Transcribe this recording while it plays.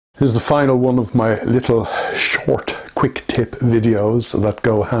is the final one of my little short quick tip videos that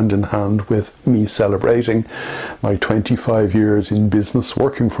go hand in hand with me celebrating my 25 years in business,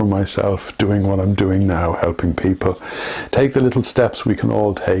 working for myself, doing what I'm doing now, helping people take the little steps we can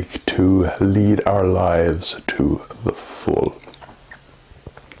all take to lead our lives to the full.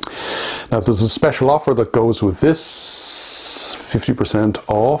 Now there's a special offer that goes with this, 50%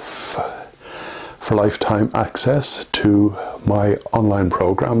 off for lifetime access to my online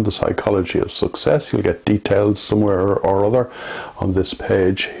program, The Psychology of Success. You'll get details somewhere or other on this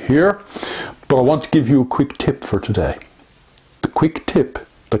page here. But I want to give you a quick tip for today. The quick tip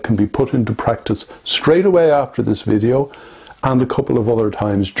that can be put into practice straight away after this video and a couple of other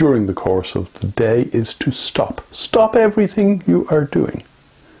times during the course of the day is to stop. Stop everything you are doing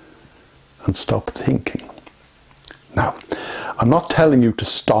and stop thinking. Now, I'm not telling you to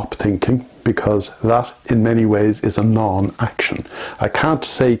stop thinking, because that in many ways is a non-action. I can't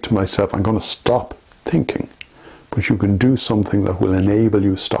say to myself, I'm going to stop thinking, but you can do something that will enable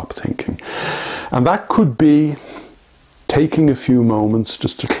you to stop thinking. And that could be taking a few moments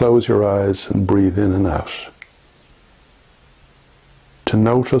just to close your eyes and breathe in and out. To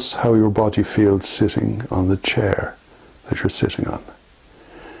notice how your body feels sitting on the chair that you're sitting on.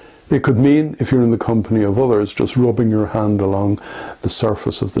 It could mean, if you're in the company of others, just rubbing your hand along the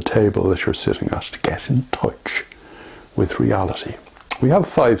surface of the table that you're sitting at to get in touch with reality. We have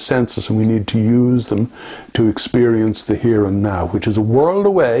 5 senses and we need to use them to experience the here and now, which is a world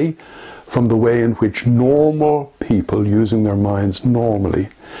away from the way in which normal people, using their minds normally,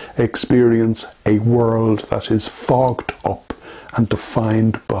 experience a world that is fogged up and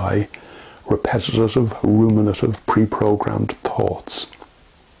defined by repetitive, ruminative, pre-programmed thoughts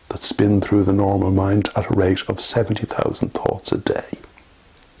that spin through the normal mind at a rate of 70,000 thoughts a day.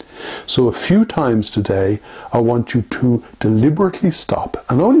 So a few times today, I want you to deliberately stop,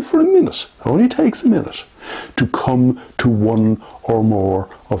 and only for a minute, it only takes a minute, to come to one or more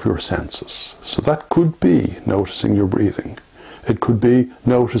of your senses. So that could be noticing your breathing. It could be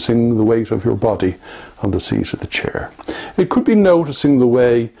noticing the weight of your body on the seat of the chair. It could be noticing the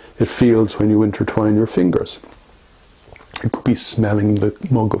way it feels when you intertwine your fingers. It could be smelling the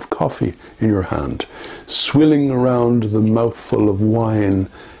mug of coffee in your hand, swilling around the mouthful of wine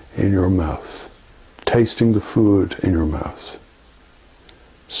in your mouth, tasting the food in your mouth,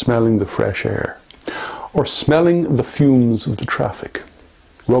 smelling the fresh air, or smelling the fumes of the traffic,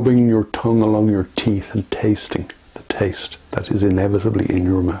 rubbing your tongue along your teeth and tasting the taste that is inevitably in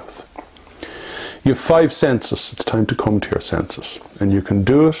your mouth. You have 5 senses. It's time to come to your senses. And you can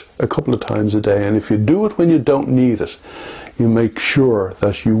do it a couple of times a day. And if you do it when you don't need it, you make sure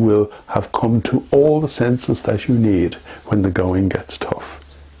that you will have come to all the senses that you need when the going gets tough,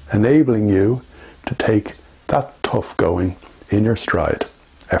 enabling you to take that tough going in your stride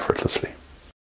effortlessly.